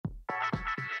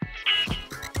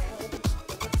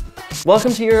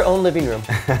Welcome to your own living room.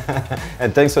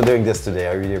 And thanks for doing this today.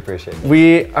 I really appreciate it.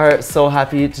 We are so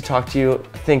happy to talk to you.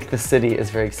 I think the city is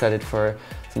very excited for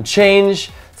some change,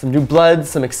 some new blood,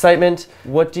 some excitement.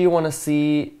 What do you want to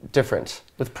see different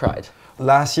with Pride?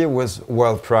 Last year was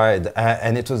WorldPride,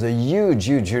 and it was a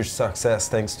huge success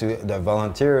thanks to the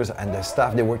volunteers and the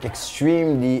staff. They work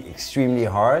extremely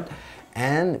hard.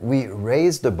 And we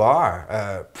raised the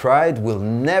bar. Pride will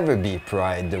never be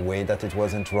Pride the way that it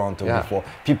was in Toronto before.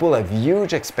 People have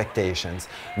huge expectations.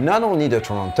 Not only the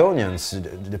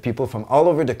Torontonians, the people from all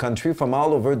over the country, from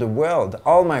all over the world.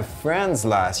 All my friends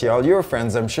last year, all your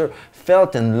friends, I'm sure, fell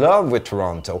in love with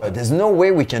Toronto. There's no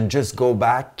way we can just go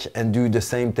back and do the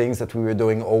same things that we were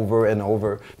doing over and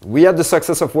over. We had the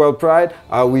success of WorldPride.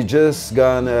 Are we just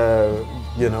gonna,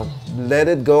 let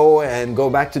it go and go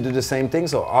back to do the same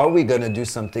things, or are we gonna do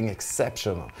something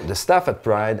exceptional? The staff at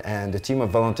Pride and the team of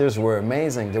volunteers were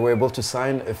amazing. They were able to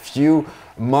sign a few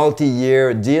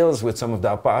multi-year deals with some of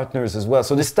our partners as well.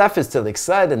 So the staff is still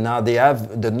excited now. They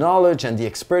have the knowledge and the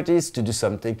expertise to do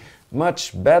something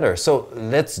much better. So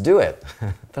let's do it.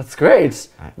 That's great.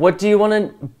 What do you want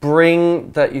to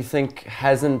bring that you think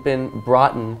hasn't been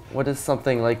brought in? What is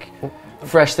something like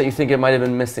fresh that you think it might have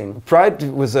been missing? Pride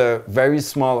was a very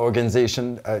small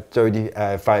organization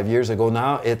 35 years ago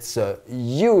now. It's a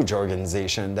huge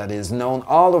organization that is known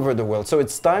all over the world. So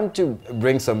it's time to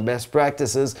bring some best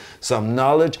practices, some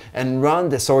knowledge, and run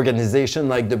this organization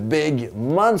like the big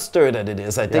monster that it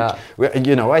is. I think,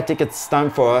 I think it's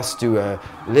time for us to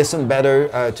listen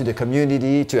better to the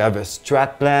community, to have a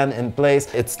strat plan in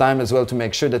place. It's time as well to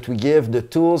make sure that we give the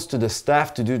tools to the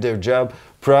staff to do their job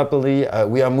properly.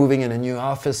 We are moving in a new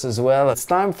office as well. It's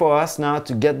time for us now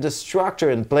to get the structure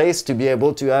in place to be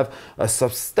able to have a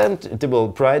sustainable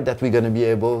Pride that we're going to be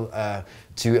able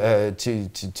to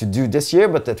do this year,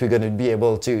 but that we're going to be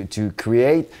able to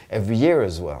create every year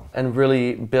as well. And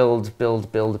really build.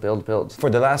 For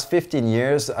the last 15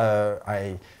 years,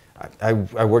 I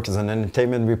work as an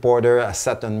entertainment reporter. I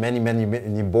sat on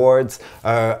many boards.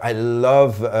 I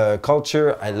love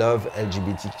culture. I love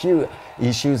LGBTQ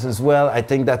issues as well. I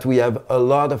think that we have a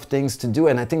lot of things to do,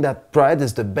 and I think that Pride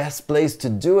is the best place to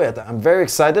do it. I'm very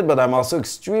excited, but I'm also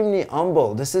extremely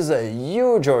humble. This is a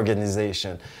huge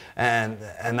organization, and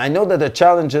I know that the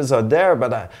challenges are there,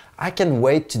 but I can't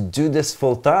wait to do this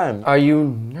full time. Are you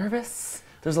nervous?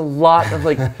 There's a lot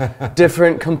of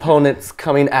different components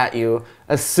coming at you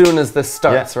as soon as this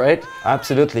starts, right?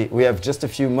 Absolutely. We have just a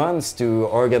few months to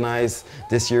organize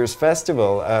this year's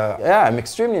festival. I'm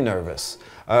extremely nervous.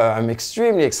 I'm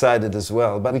extremely excited as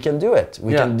well, but we can do it.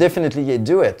 We can definitely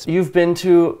do it. You've been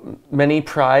to many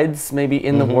Prides, maybe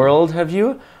in the world, have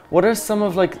you? What are some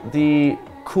of the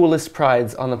coolest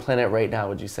Prides on the planet right now,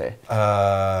 would you say?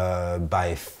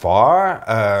 By far,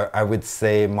 I would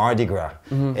say Mardi Gras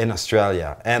in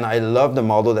Australia. And I love the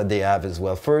model that they have as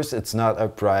well. First, it's not a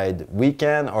Pride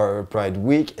weekend or a Pride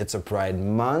week, it's a Pride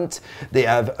month. They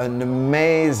have an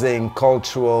amazing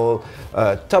cultural,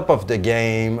 top of the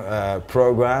game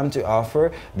program to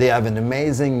offer. They have an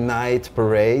amazing night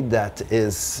parade that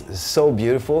is so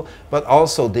beautiful, but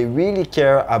also they really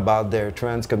care about their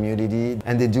trans community,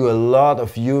 and they do a lot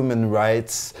of human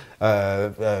rights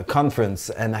conference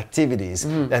and activities,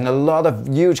 and a lot of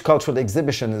huge cultural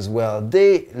exhibition as well.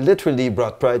 They literally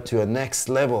brought Pride to a next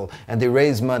level, and they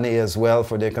raise money as well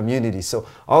for their community. So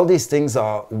all these things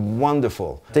are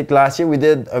wonderful. I think last year we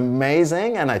did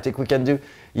amazing, and I think we can do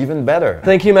even better.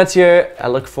 Thank you, Mathieu. I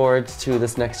look forward to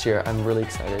this next year. I'm really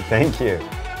excited. Thank you.